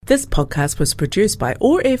This podcast was produced by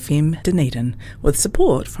OAR FM Dunedin with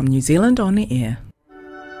support from New Zealand On the Air.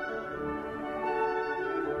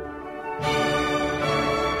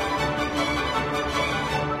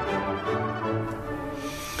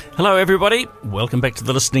 Hello everybody, welcome back to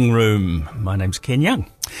the Listening Room. My name's Ken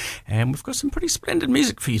Young and we've got some pretty splendid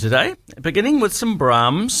music for you today, beginning with some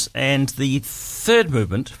Brahms and the third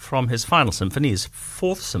movement from his final symphony, his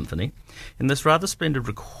fourth symphony, in this rather splendid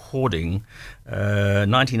recording,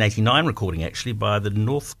 1989 recording actually, by the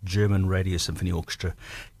North German Radio Symphony Orchestra,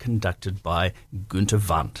 conducted by Günter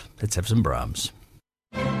Wandt. Let's have some Brahms.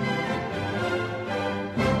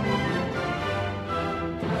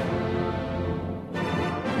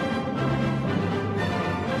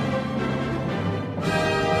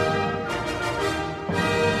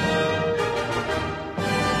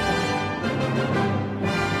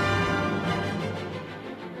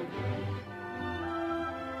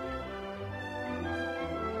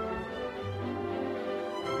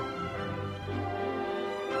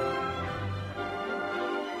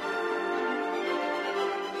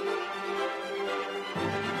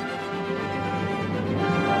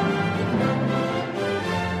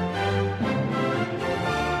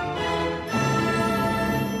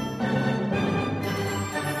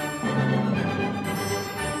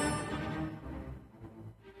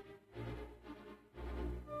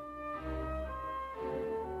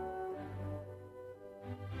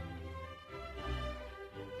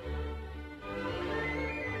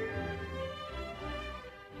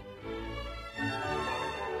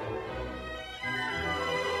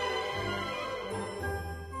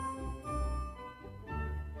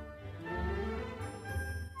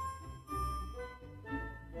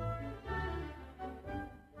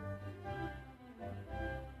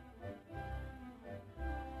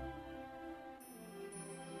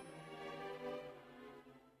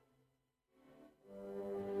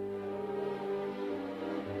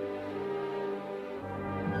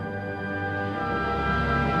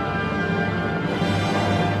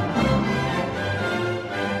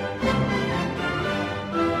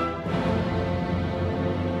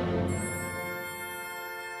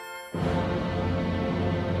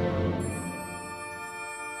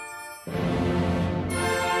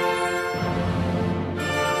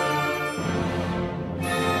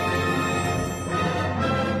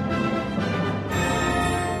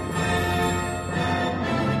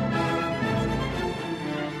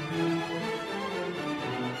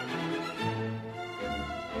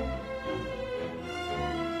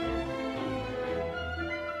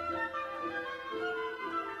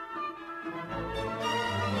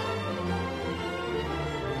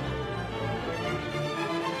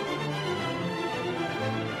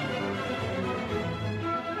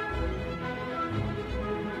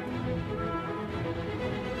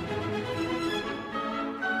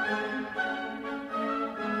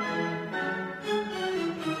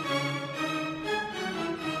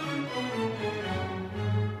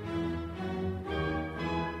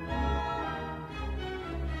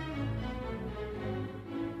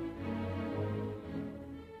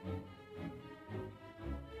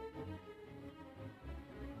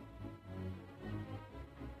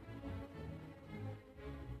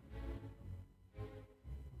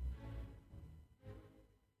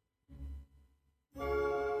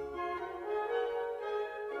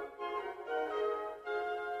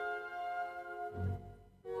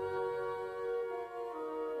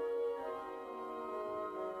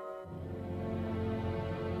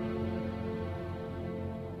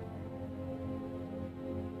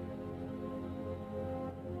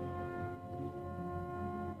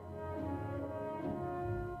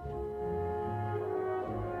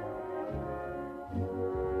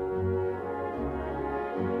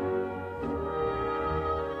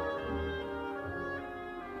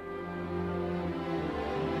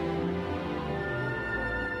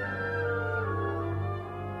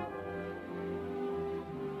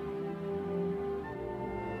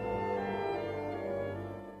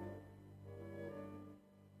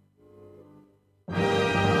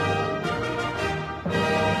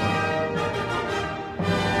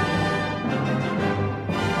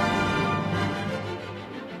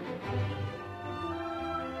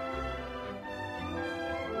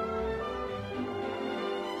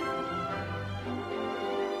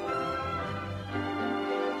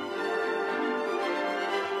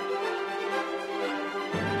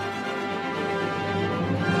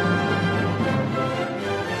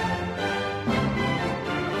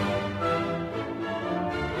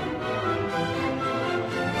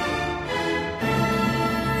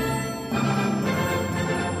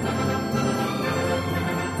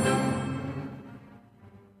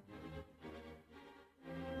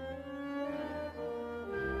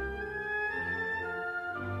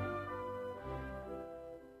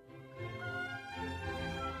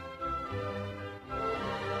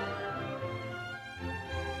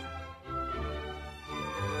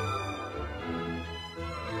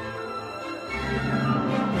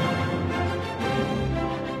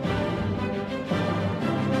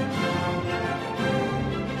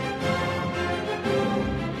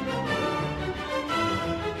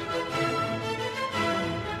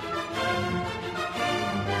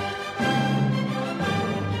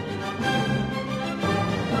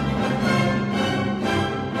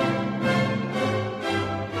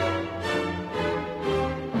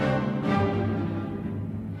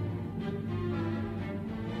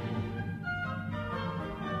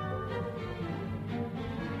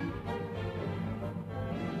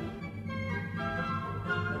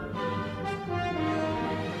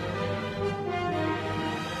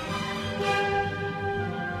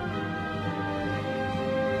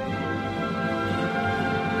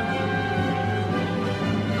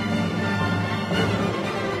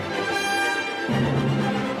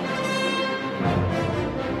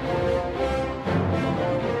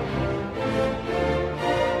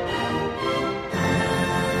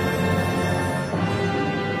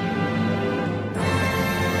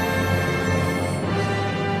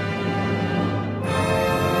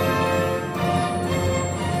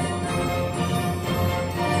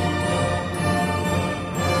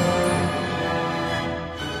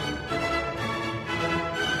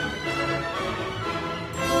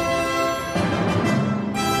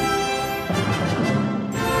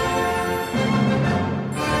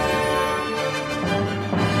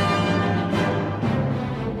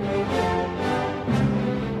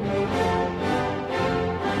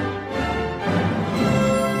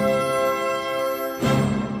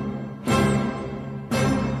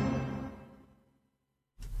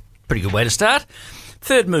 Pretty good way to start.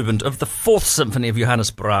 Third movement of the Fourth Symphony of Johannes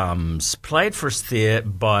Brahms, played for us there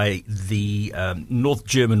by the North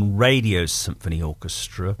German Radio Symphony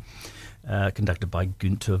Orchestra, conducted by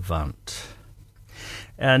Günter Wandt.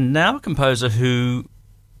 And now a composer who,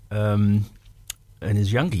 in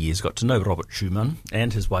his younger years, got to know Robert Schumann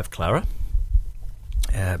and his wife Clara.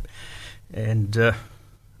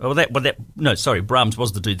 Brahms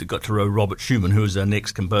was the dude that got to know Robert Schumann, who was our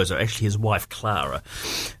next composer, actually his wife Clara.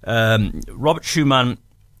 Robert Schumann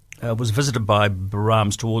was visited by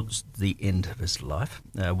Brahms towards the end of his life.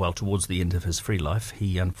 Towards the end of his free life.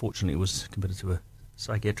 He unfortunately was committed to a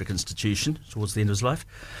psychiatric institution towards the end of his life.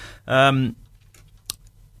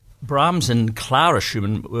 Brahms and Clara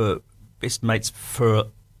Schumann were best mates for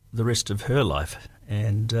the rest of her life.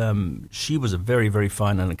 And she was a very, very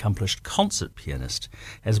fine and accomplished concert pianist,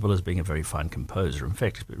 as well as being a very fine composer. In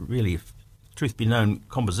fact, really, if truth be known,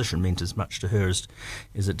 composition meant as much to her as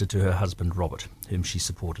it did to her husband, Robert, whom she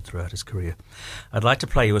supported throughout his career. I'd like to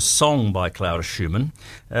play you a song by Clara Schumann.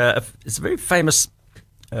 It's a very famous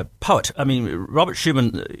poet. I mean, Robert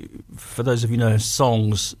Schumann, for those of you who know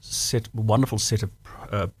songs, a wonderful set of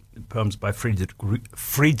poems by Friedrich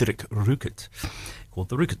Rückert, called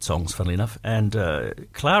the Rückert Songs, funnily enough. And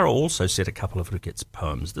Clara also set a couple of Rückert's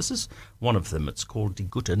poems. This is one of them. It's called Die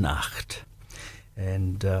Gute Nacht.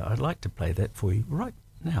 And I'd like to play that for you right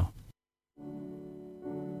now.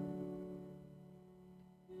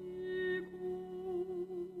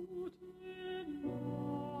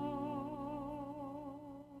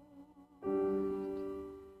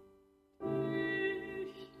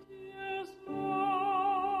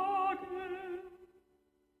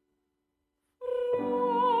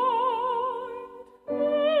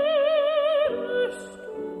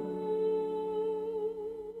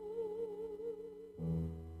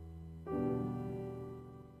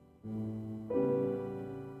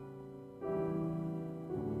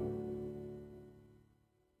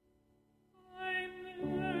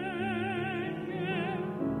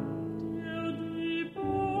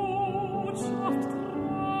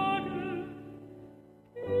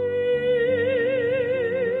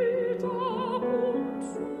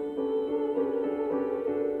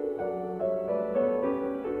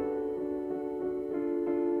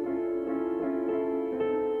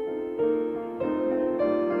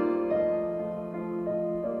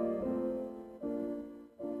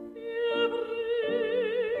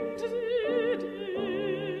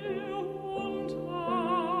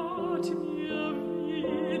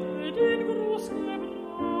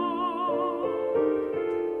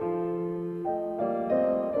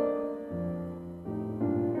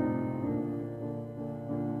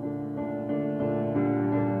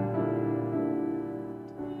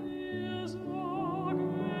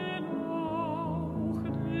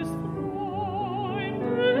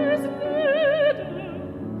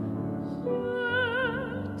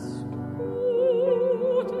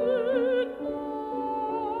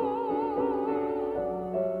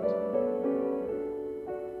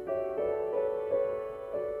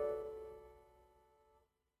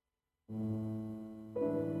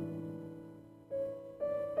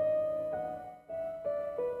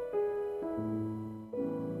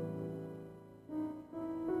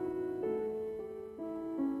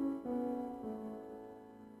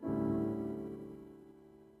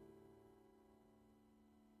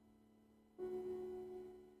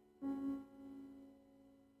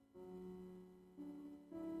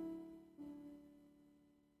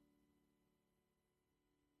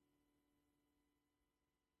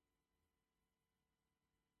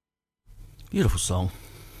 Beautiful song.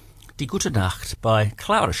 Die Gute Nacht by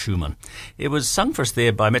Clara Schumann. It was sung for us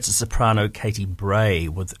there by mezzo-soprano Katie Bray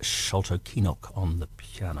with Sholto Kinnock on the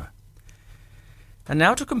piano. And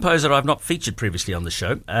now to a composer I've not featured previously on the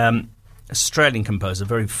show. Australian composer,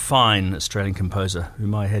 very fine Australian composer,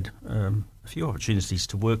 whom I had a few opportunities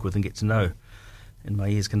to work with and get to know in my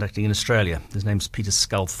years conducting in Australia. His name's Peter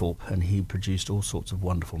Sculthorpe, and he produced all sorts of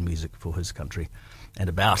wonderful music for his country and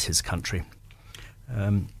about his country.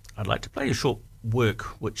 I'd like to play a short work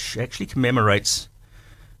which actually commemorates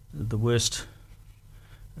the worst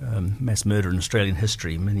mass murder in Australian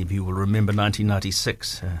history. Many of you will remember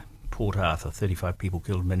 1996, Port Arthur, 35 people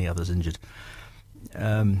killed, many others injured.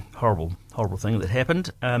 Horrible thing that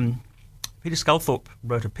happened. Peter Sculthorpe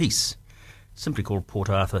wrote a piece simply called Port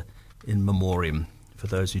Arthur in Memoriam, for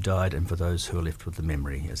those who died and for those who are left with the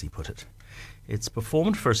memory, as he put it. It's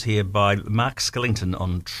performed for us here by Mark Skillington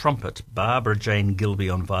on trumpet, Barbara Jane Gilby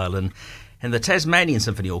on violin, and the Tasmanian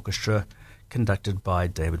Symphony Orchestra, conducted by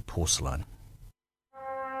David Porcelain.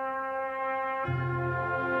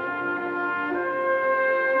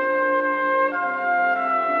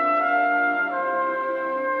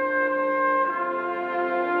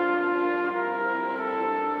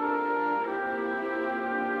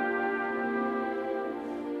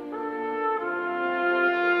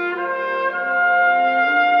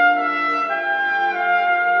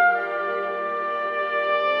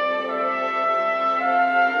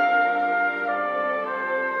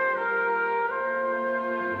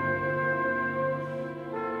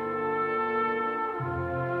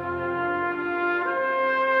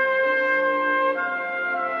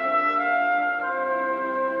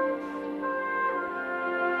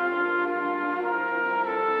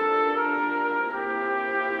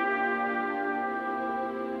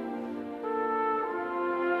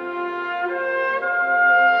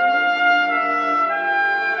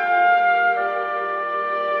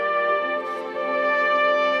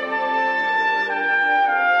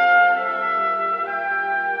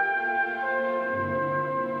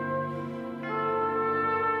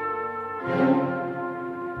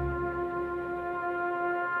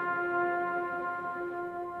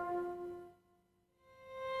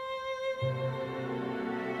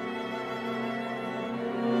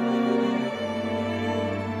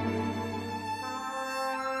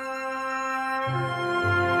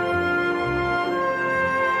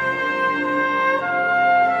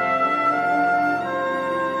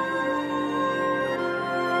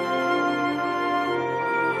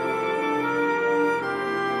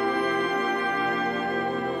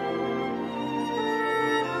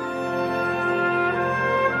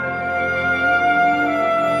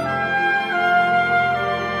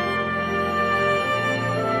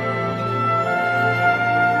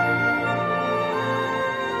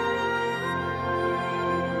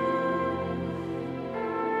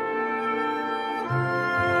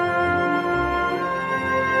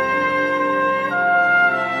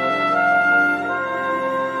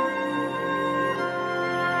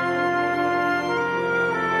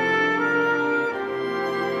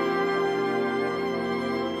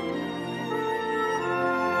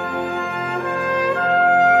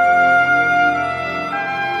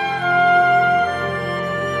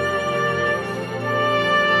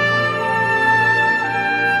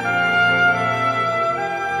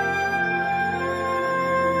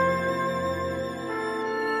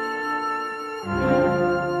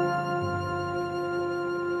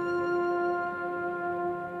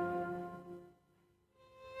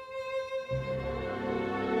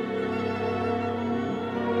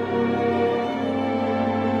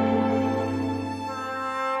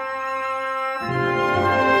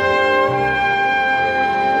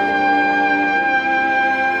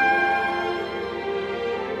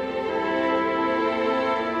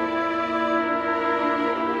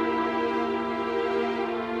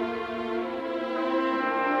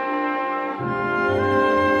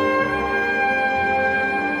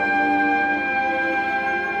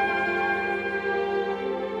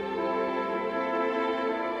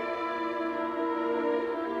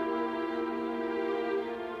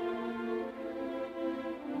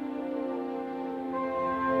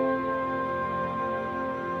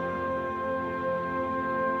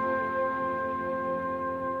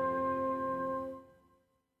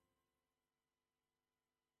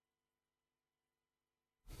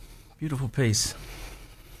 Beautiful piece.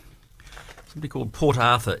 Somebody called Port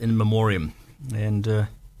Arthur in Memoriam, and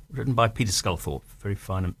written by Peter Sculthorpe, very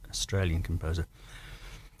fine Australian composer.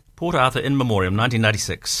 Port Arthur in Memoriam,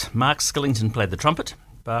 1996. Mark Skillington played the trumpet,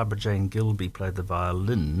 Barbara Jane Gilby played the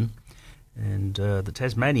violin, and the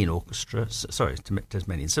Tasmanian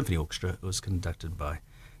Symphony Orchestra was conducted by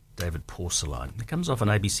David Porcelain. It comes off an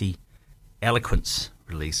ABC Eloquence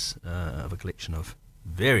release of a collection of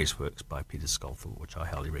various works by Peter Sculthorpe, which I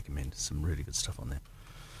highly recommend. Some really good stuff on there.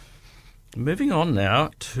 Moving on now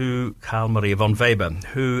to Carl Maria von Weber,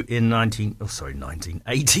 who in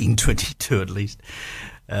 1822 at least,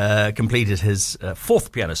 completed his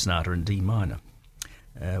fourth piano sonata in D minor,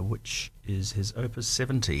 which is his Opus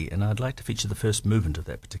 70, and I'd like to feature the first movement of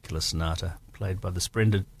that particular sonata, played by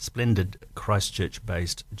the splendid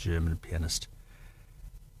Christchurch-based German pianist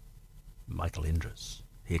Michael Endres.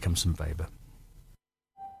 Here comes some Weber.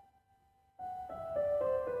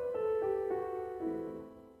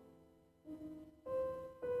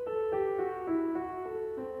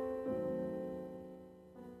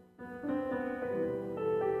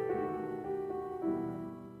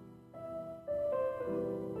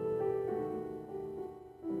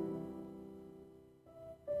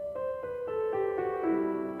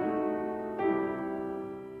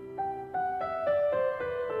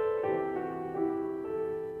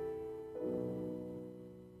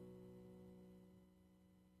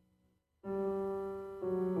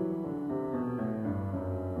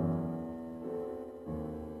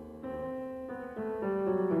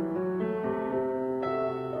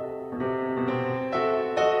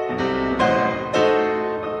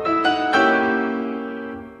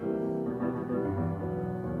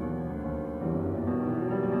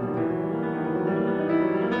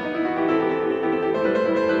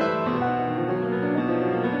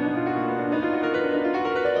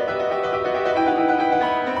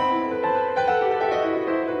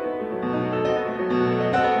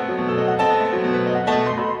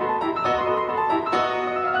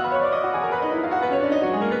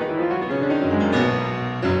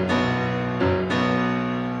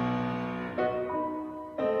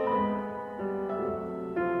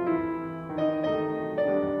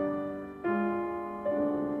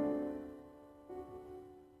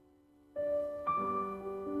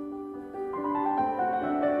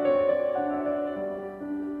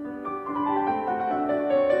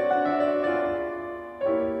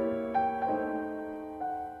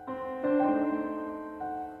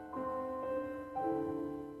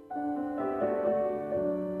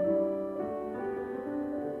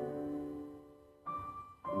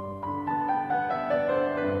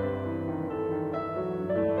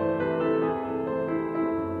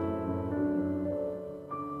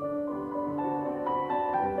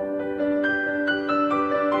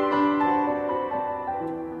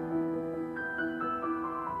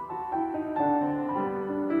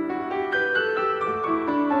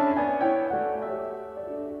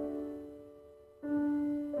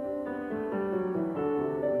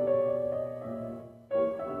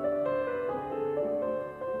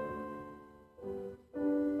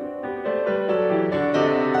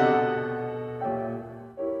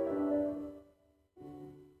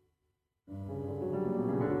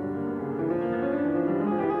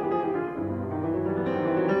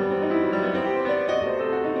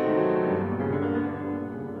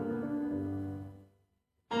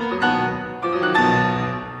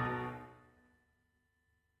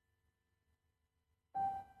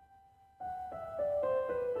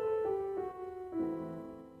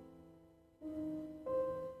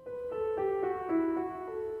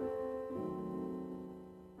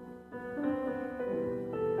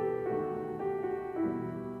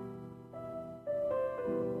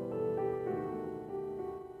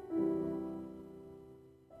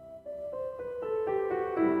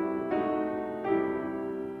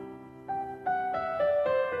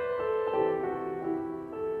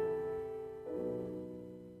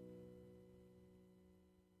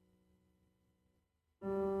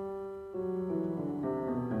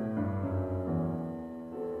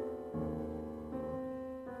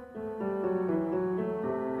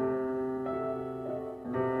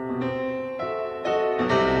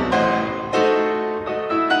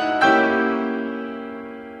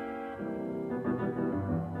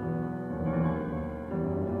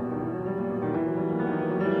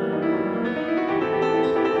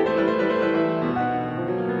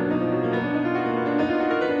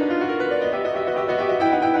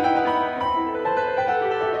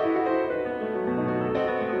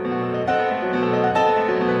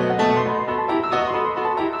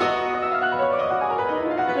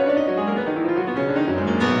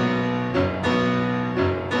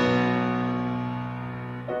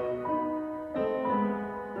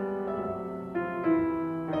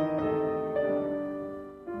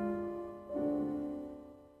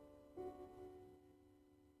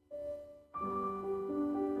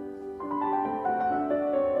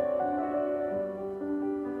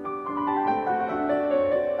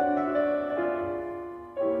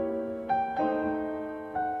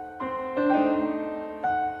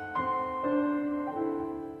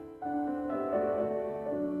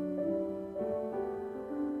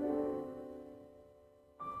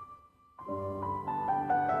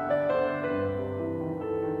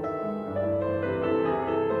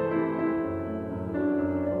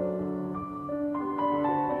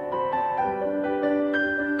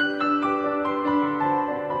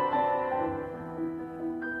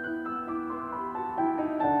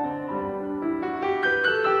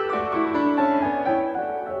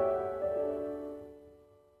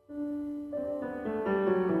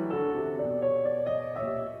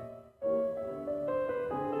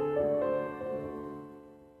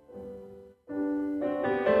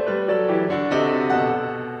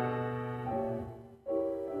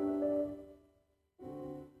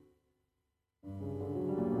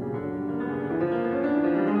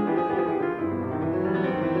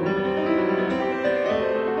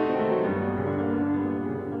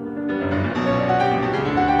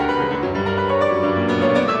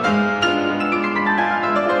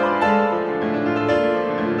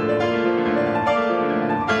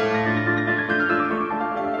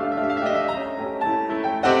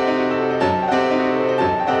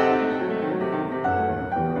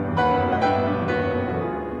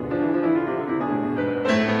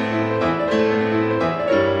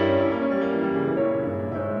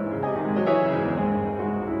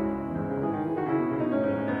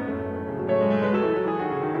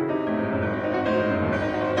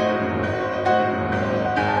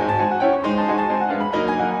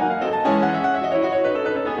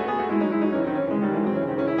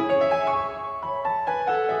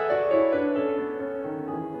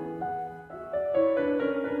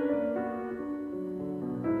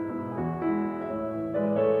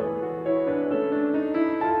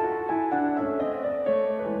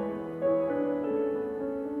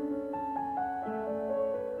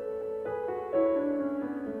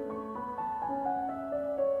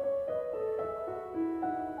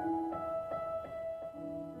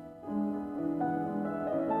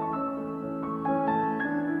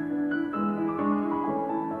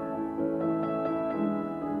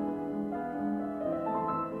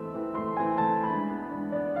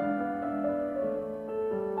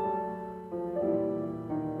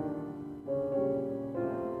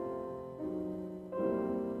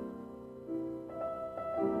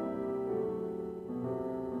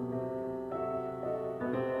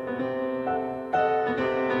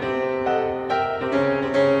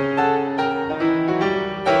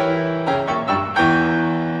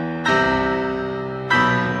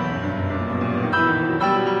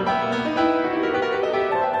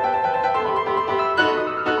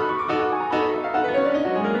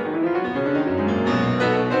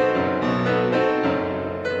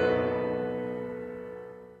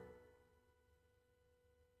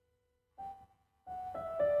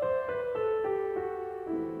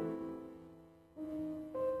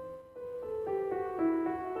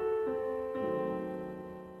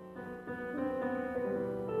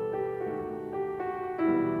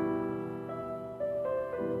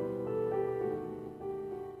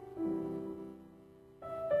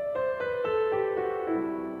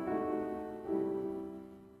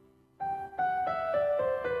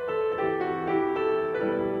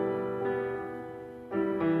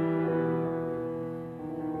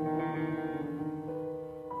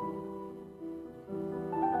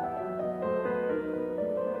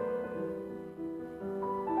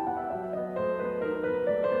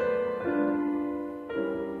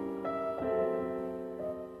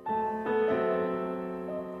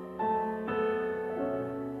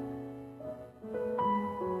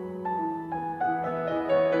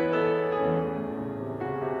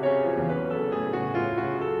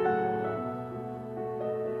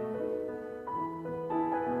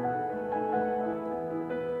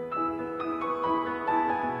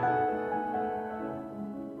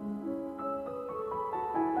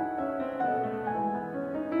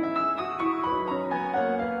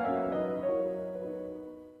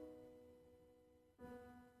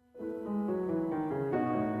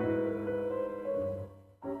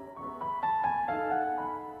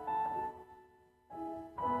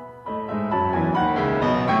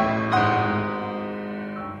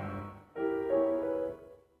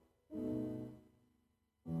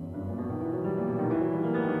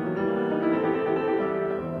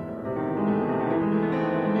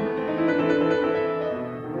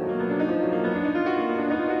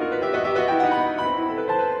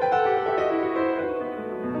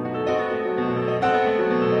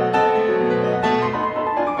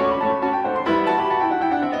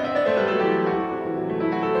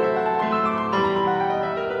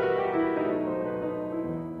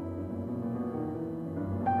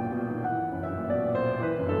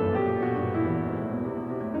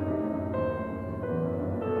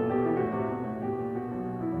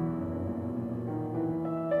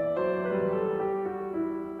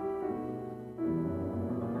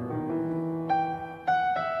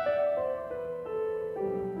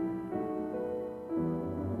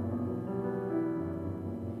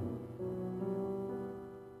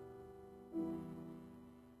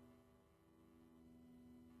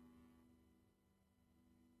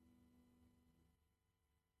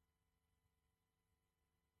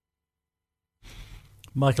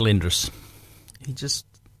 Michael Endres. He just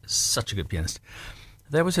is such a good pianist.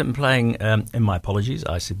 That was him playing, and my apologies,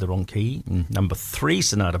 I said the wrong key. Number 3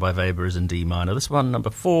 Sonata by Weber is in D minor. This one, number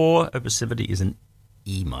 4, Opus 70, is in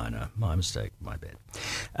E minor. My mistake, my bad.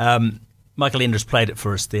 Michael Endres played it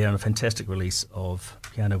for us there on a fantastic release of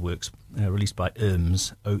piano works released by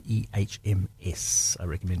Oehms, O-E-H-M-S. I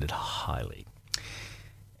recommend it highly.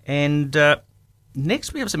 And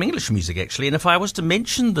next we have some English music, actually. And if I was to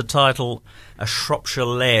mention the title A Shropshire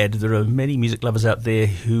Lad, there are many music lovers out there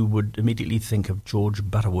who would immediately think of George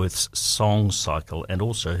Butterworth's Song Cycle and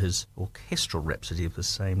also his orchestral rhapsody of the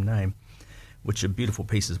same name, which are beautiful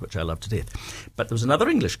pieces which I love to death. But there was another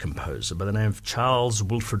English composer by the name of Charles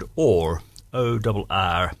Wilfred Orr,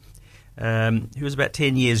 O-R-R, who was about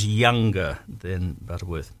 10 years younger than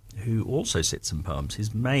Butterworth, who also set some poems.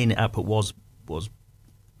 His main output was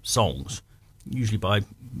songs, usually by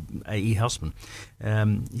A.E. Houseman.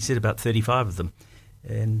 He said about 35 of them.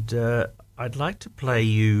 And I'd like to play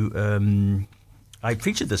you... I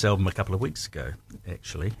featured this album a couple of weeks ago,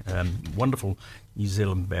 actually. Wonderful New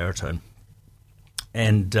Zealand baritone.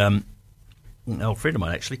 And an old friend of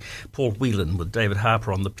mine, actually, Paul Whelan, with David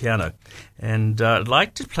Harper on the piano. And I'd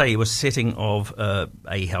like to play you a setting of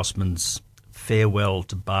A. Houseman's Farewell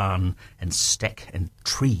to Barn and Stack and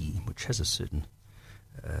Tree, which has a certain...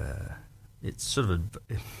 it's sort of...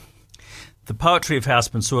 the poetry of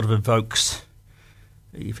Houseman sort of evokes,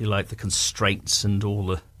 if you like, the constraints and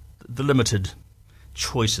all the limited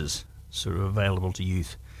choices sort of available to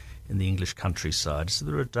youth in the English countryside. So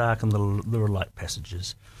there are dark and there are light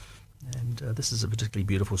passages. And this is a particularly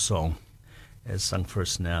beautiful song, as sung for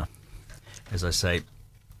us now, as I say,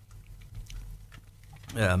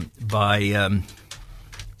 by,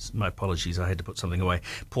 my apologies, I had to put something away,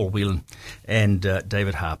 Paul Whelan and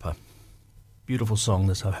David Harper. Beautiful song,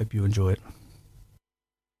 this. I hope you enjoy it.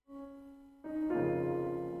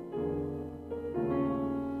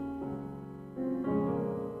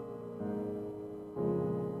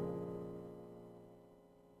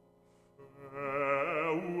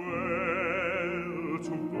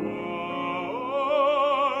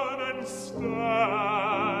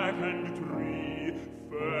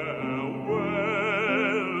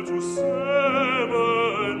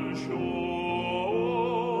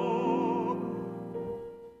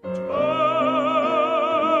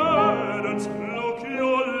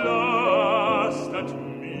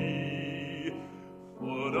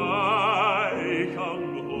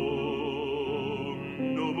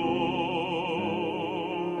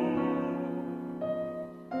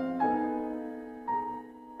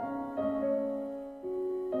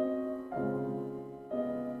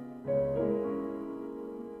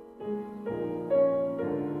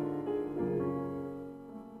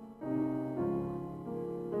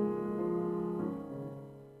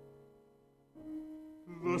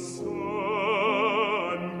 The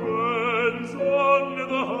sun burns on the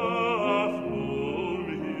half-moon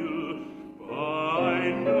hill. By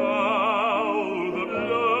now the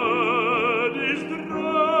blood is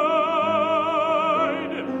dried,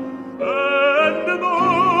 and the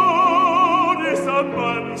moon is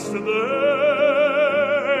amongst they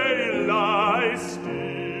lie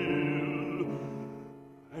still,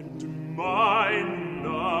 and my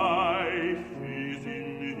knife is in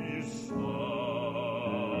his side.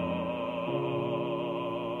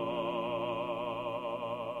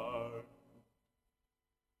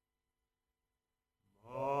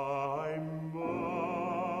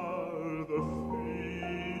 The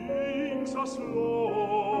things are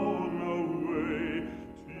slown away.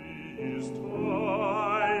 'Tis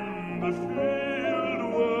time the field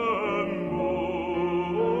were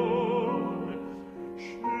mown.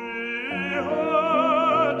 She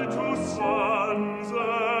had 2 sons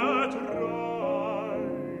at rising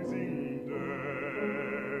day.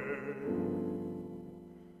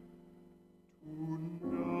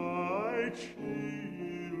 Tonight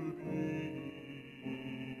she'll be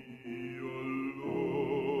alone.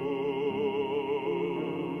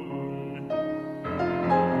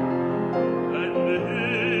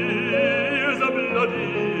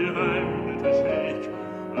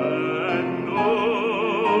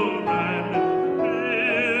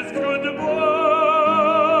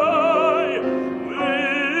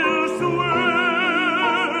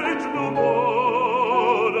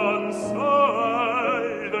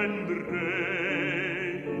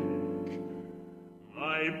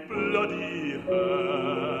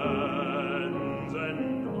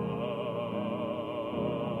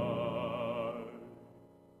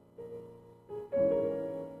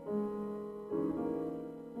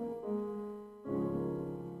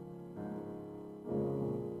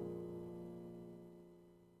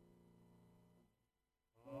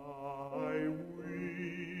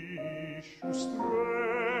 wish you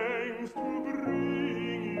strength to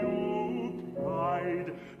bring you pride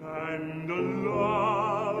and a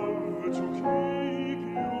love to keep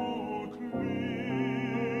you clean.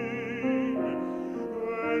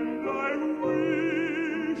 And I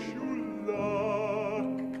wish you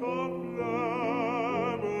luck come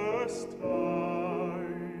Lammerstide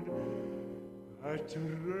at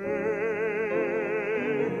racing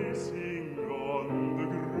on the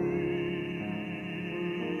green.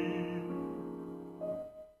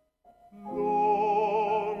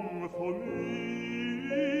 Long for me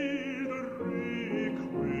the reek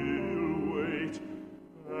will wait,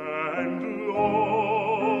 and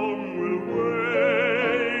long will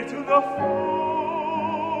wait the fold,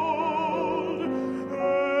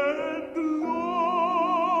 and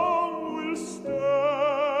long will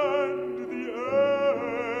stand the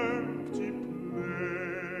empty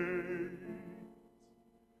plate,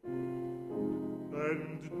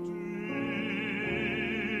 and dinner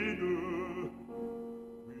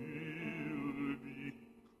will be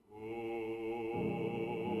cold.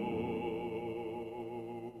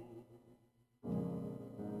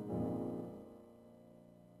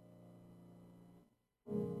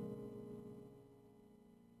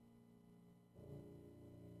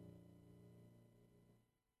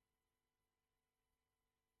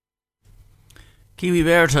 Kiwi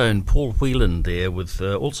baritone Paul Whelan there with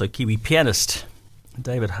also Kiwi pianist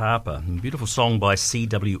David Harper. A beautiful song by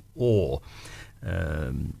C.W. Orr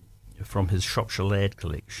from his Shropshire Lad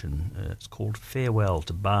collection. It's called Farewell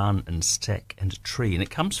to Barn and Stack and Tree, and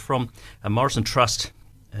it comes from a Morrison Trust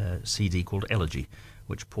CD called Elegy,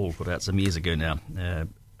 which Paul put out some years ago now.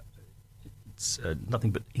 It's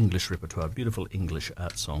nothing but English repertoire, beautiful English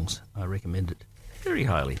art songs. I recommend it very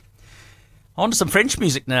highly. On to some French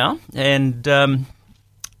music now, and a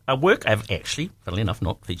work I've actually, funnily enough,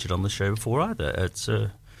 not featured on the show before either. It's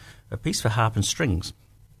a piece for harp and strings,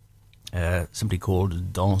 simply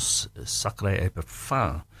called Danses Sacree et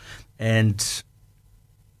Profane, and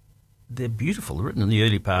they're beautiful, written in the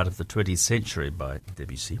early part of the 20th century by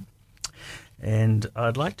Debussy. And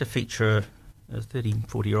I'd like to feature a 30,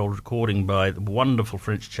 40-year-old recording by the wonderful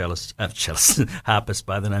French harpist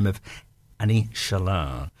by the name of Annie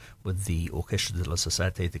Chalin, with the Orchestre de la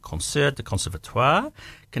Société de Concert de Conservatoire,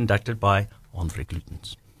 conducted by André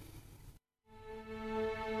Glutens.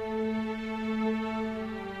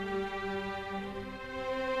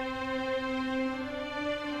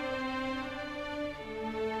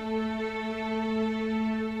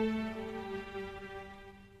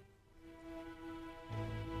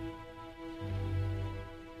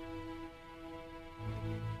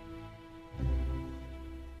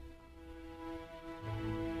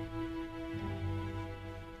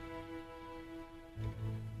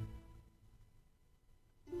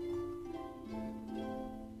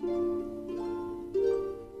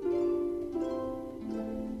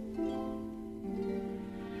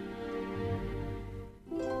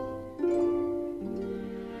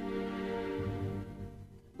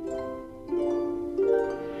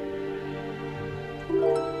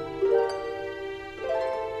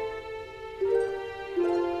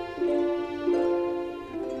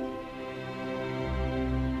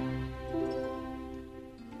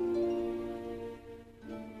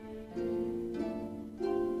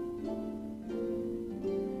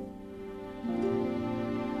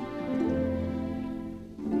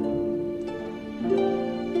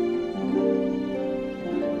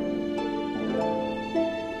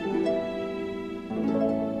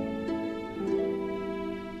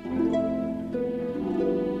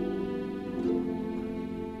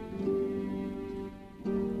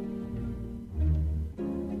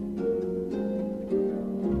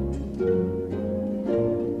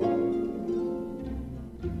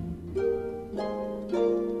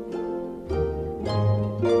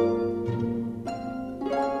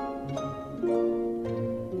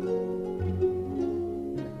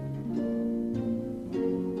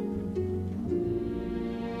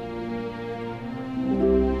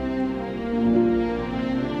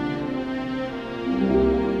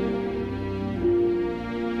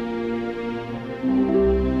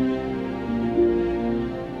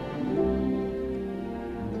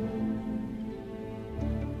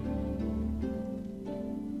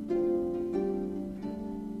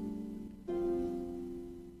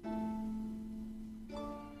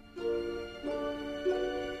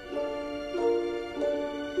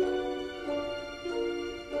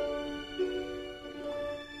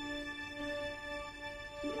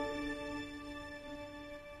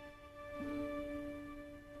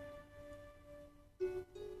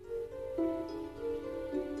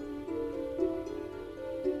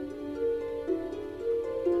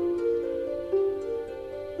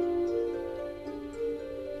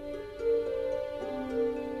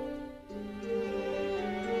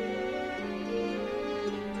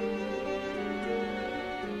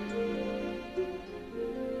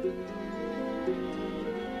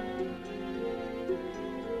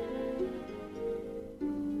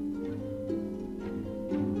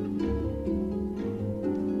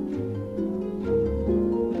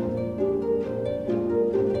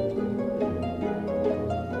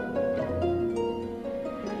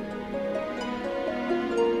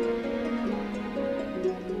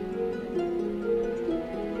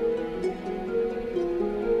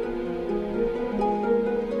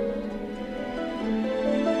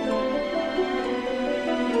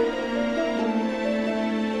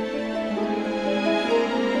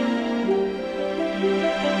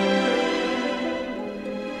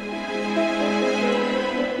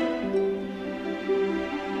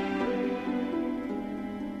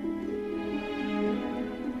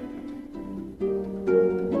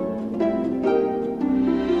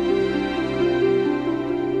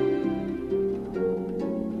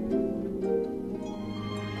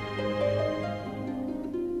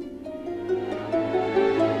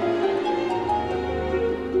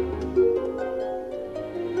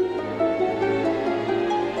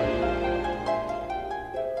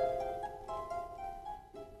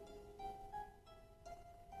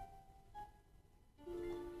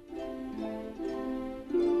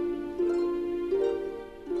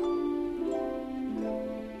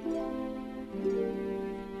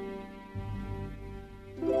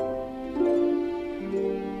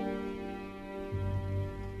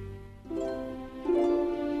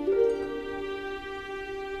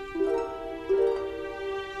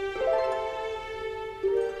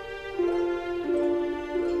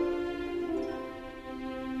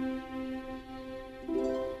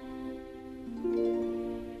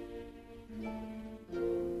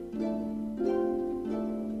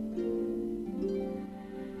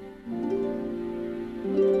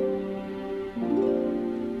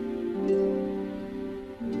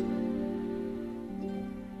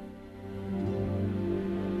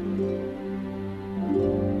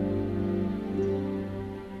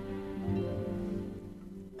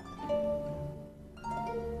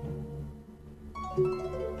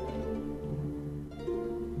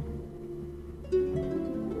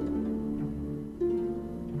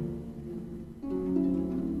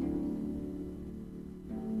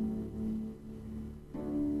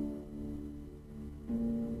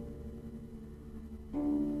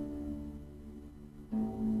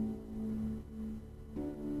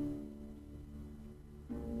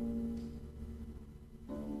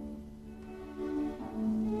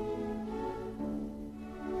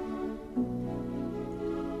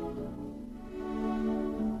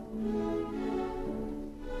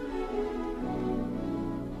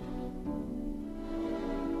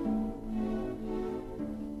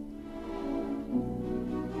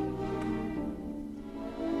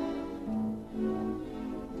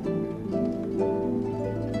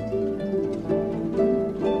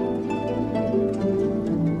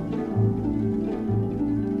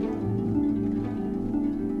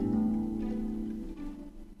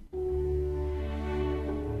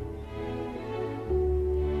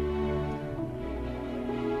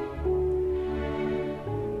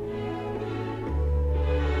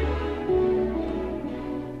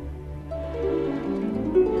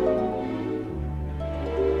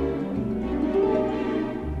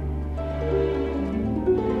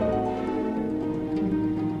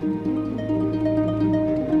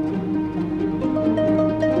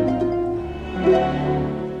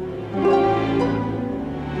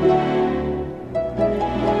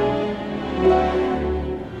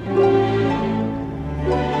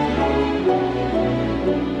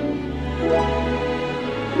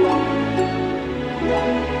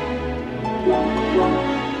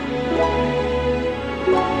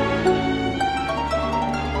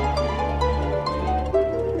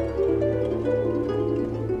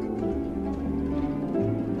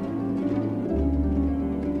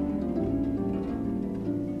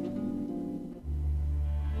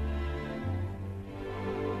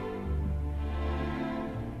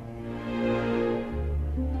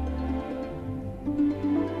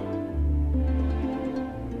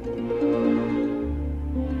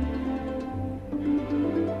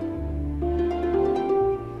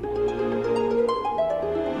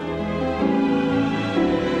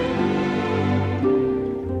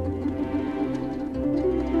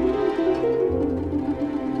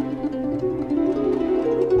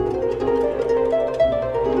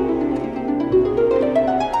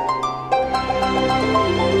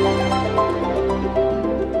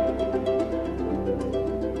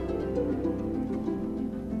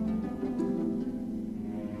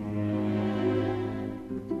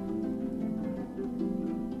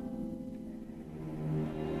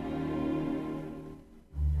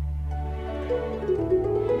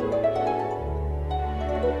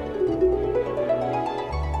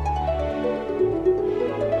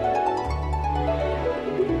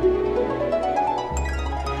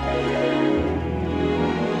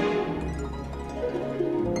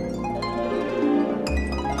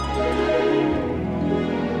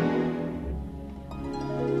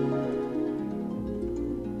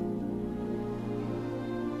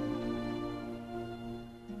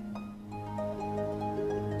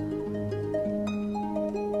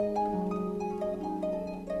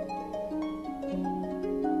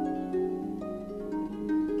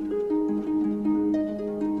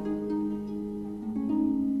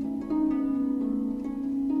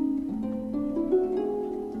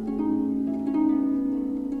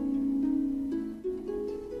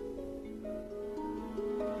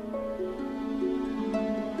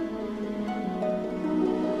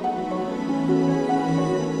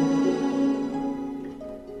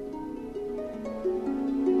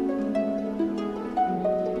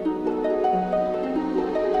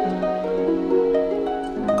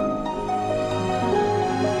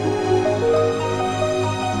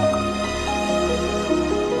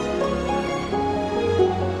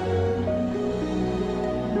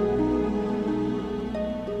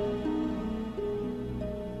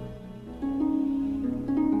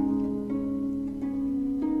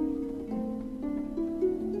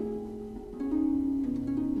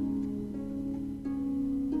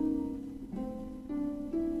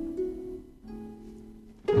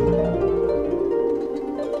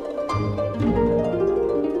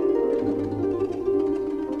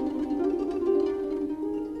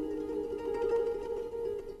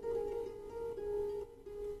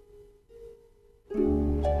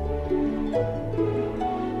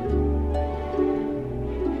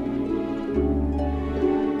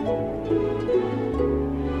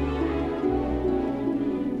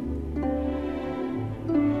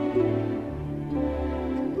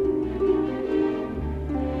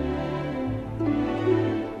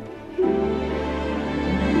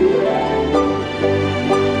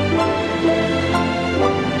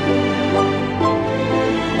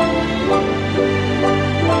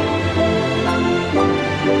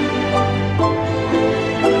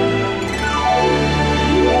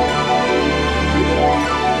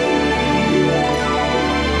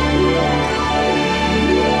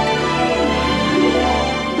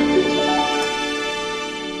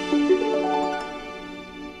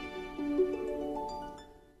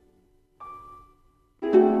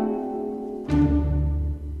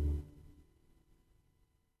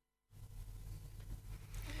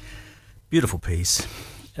 Beautiful piece.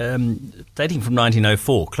 Dating from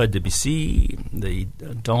 1904, Claude Debussy, the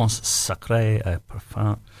Danses Sacree,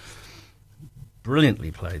 Profane, brilliantly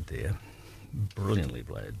played there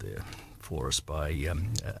for us by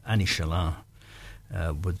Annie Chalin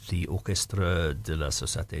with the Orchestre de la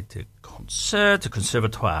Société de Concerto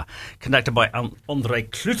Conservatoire, conducted by André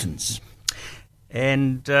Clutens.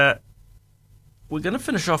 And we're going to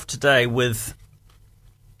finish off today with...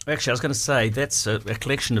 Actually, I was going to say that's a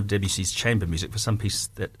collection of Debussy's chamber music. For some piece,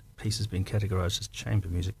 that piece has been categorised as chamber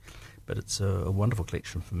music, but it's a wonderful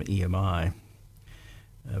collection from EMI,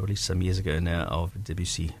 released some years ago now, of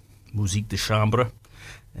Debussy Musique de Chambre,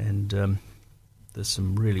 and there's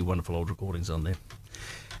some really wonderful old recordings on there.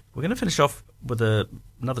 We're going to finish off with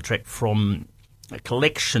another track from a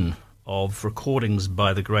collection of recordings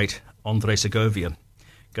by the great André Segovia,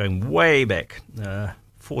 going way back,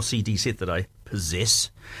 4 CD set that I possess,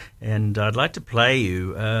 and I'd like to play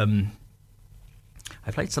you. I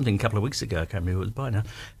played something a couple of weeks ago. I can't remember what it was by now,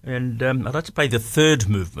 and I'd like to play the third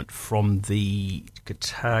movement from the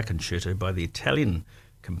guitar concerto by the Italian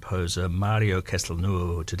composer Mario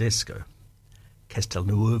Castelnuovo-Tedesco.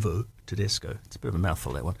 Castelnuovo-Tedesco. It's a bit of a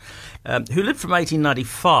mouthful, that one. Who lived from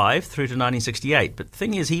 1895 through to 1968. But the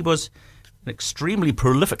thing is, he was an extremely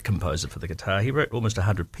prolific composer for the guitar. He wrote almost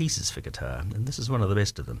 100 pieces for guitar, and this is one of the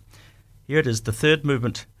best of them. Here it is, the third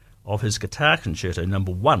movement of his guitar concerto,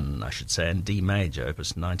 number 1, I should say, in D major,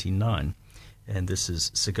 opus 99. And this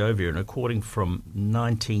is Segovia, an recording from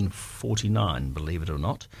 1949, believe it or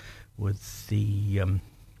not, with the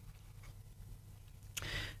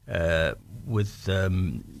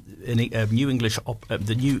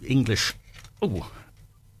New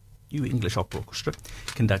English Opera Orchestra,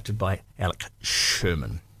 conducted by Alex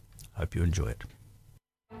Sherman. Hope you enjoy it.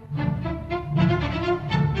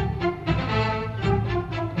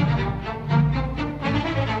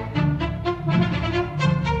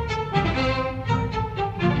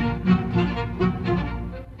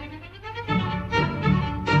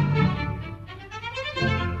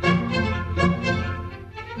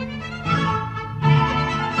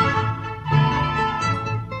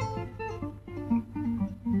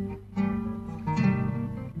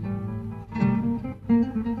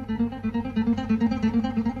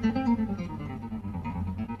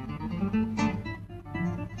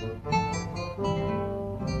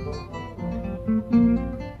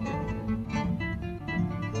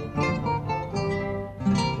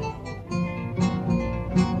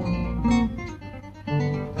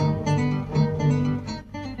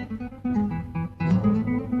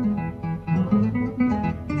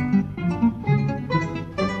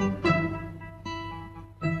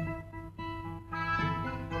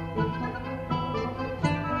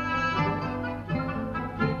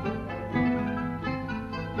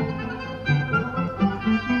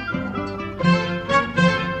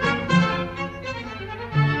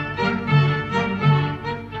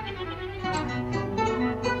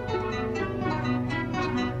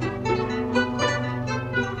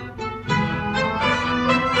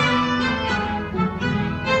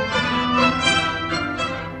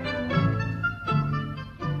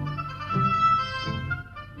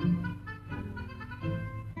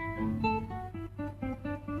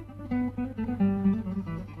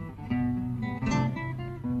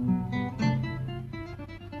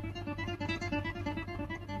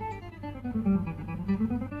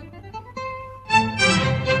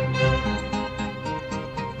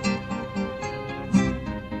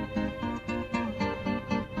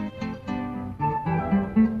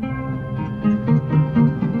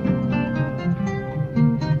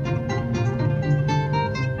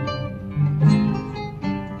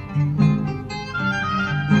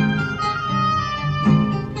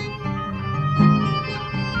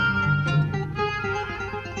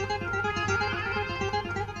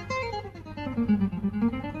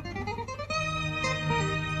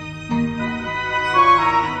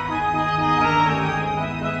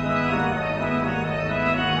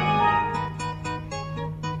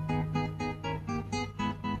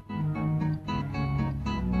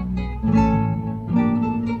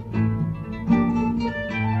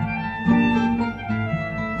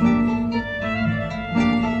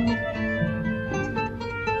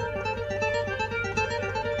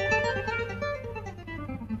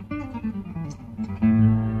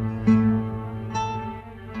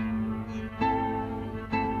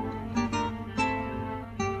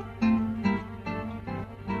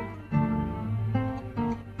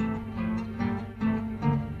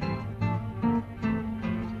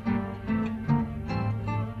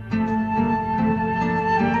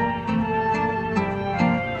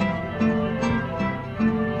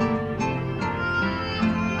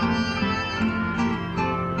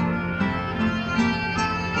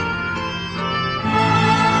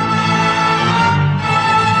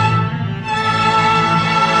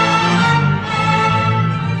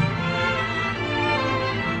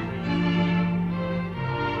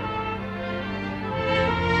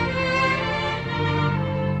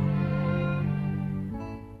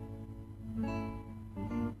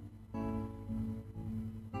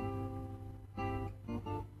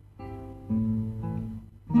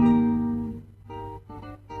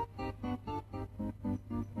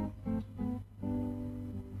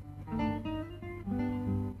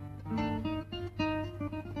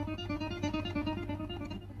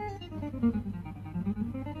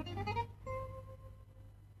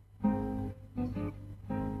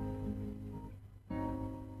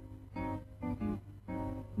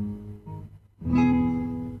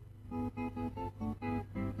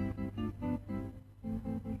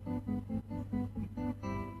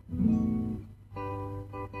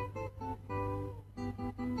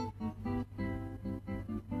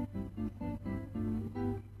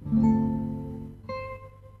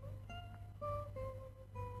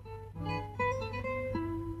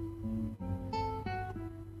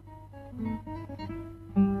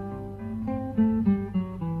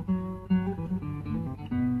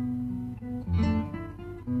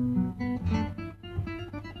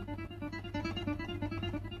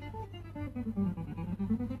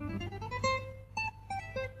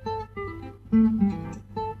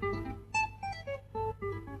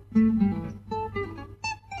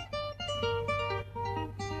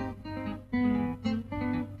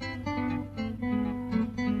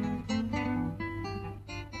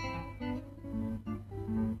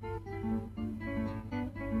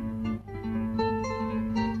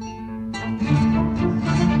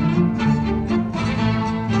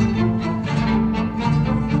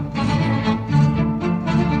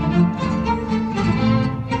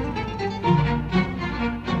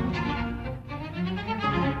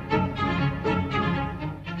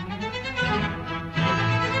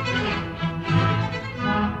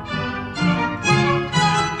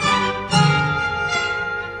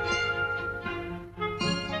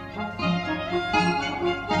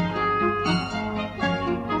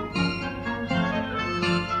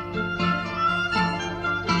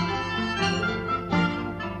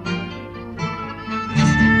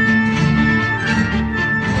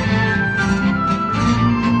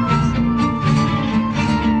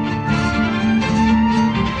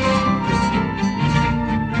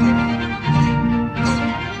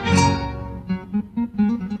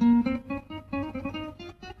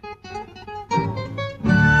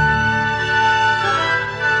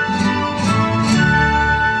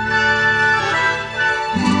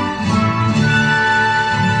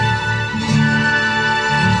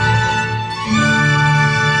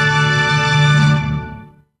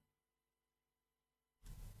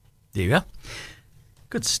 There you are.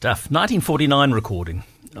 Good stuff. 1949 recording.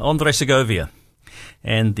 André Segovia.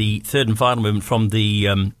 And the third and final movement from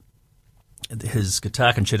his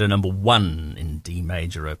Guitar Concerto No. 1 in D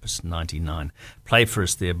major, Opus 99. Played for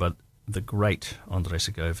us there by the great André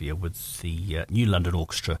Segovia with the New London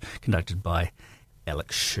Orchestra, conducted by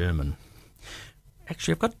Alex Sherman.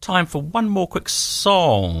 Actually, I've got time for one more quick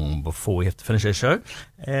song before we have to finish our show.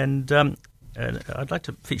 And I'd like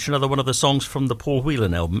to feature another one of the songs from the Paul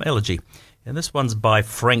Whelan album, Elegy. And this one's by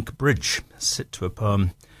Frank Bridge, set to a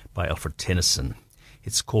poem by Alfred Tennyson.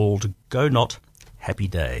 It's called Go Not Happy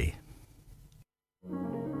Day. Go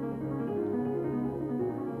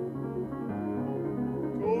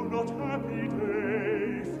not happy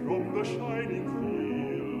day from the shining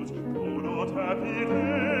fields, go not happy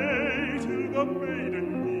day till the maiden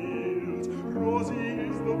kneels. Rosy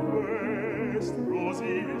is the west,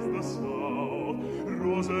 rosy is the south,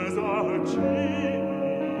 roses are her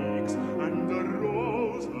cheeks, and a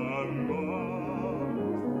rose her mouth.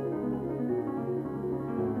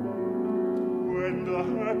 When the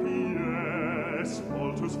happiness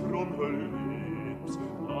falters from her lips,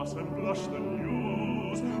 pass and blush the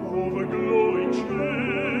news over glowing ships,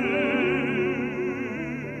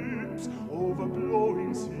 over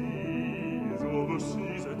blowing seas, over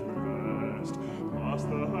seas at rest. Pass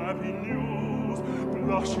the happy news,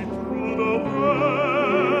 blush it through the west.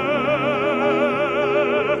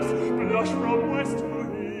 Blush from west to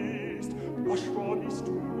east, blush from east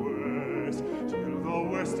to west, till the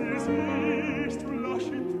west is east. Blush it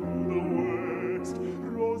through the west.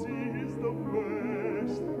 Rosy is the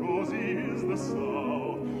west, rosy is the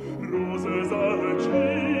south, roses are her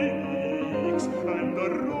cheeks, and the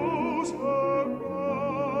rose her mouth.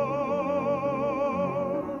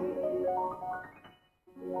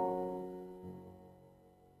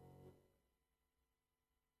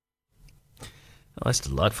 Oh, that's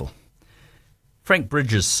delightful. Frank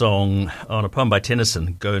Bridges' song on a poem by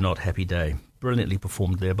Tennyson, Go Not Happy Day. Brilliantly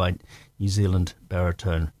performed there by New Zealand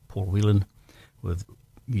baritone Paul Whelan with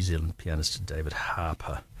New Zealand pianist David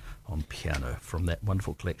Harper on piano from that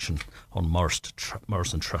wonderful collection on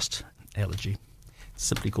Morrison Trust, Elegy. It's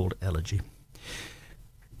simply called Elegy.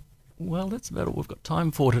 Well, that's about all we've got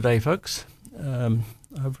time for today, folks.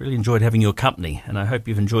 I've really enjoyed having your company, and I hope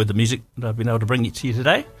you've enjoyed the music that I've been able to bring to you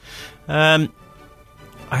today. I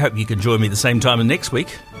hope you can join me the same time next week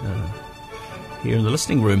here in the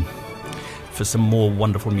listening room for some more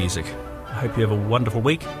wonderful music. I hope you have a wonderful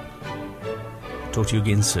week. Talk to you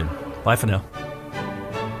again soon. Bye for now.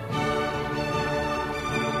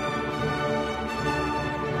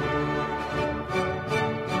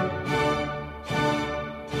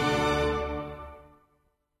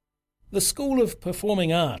 The School of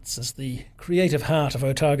Performing Arts is the creative heart of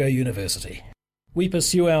Otago University. We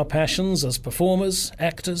pursue our passions as performers,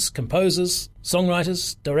 actors, composers,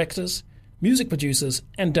 songwriters, directors, music producers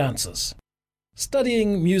and dancers.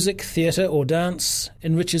 Studying music, theatre or dance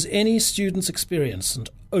enriches any student's experience and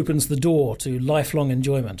opens the door to lifelong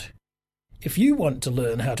enjoyment. If you want to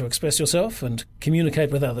learn how to express yourself and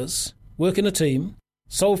communicate with others, work in a team,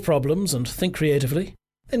 solve problems and think creatively,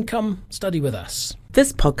 then come study with us.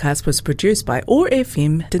 This podcast was produced by OAR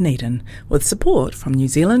FM Dunedin with support from New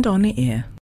Zealand On the Air.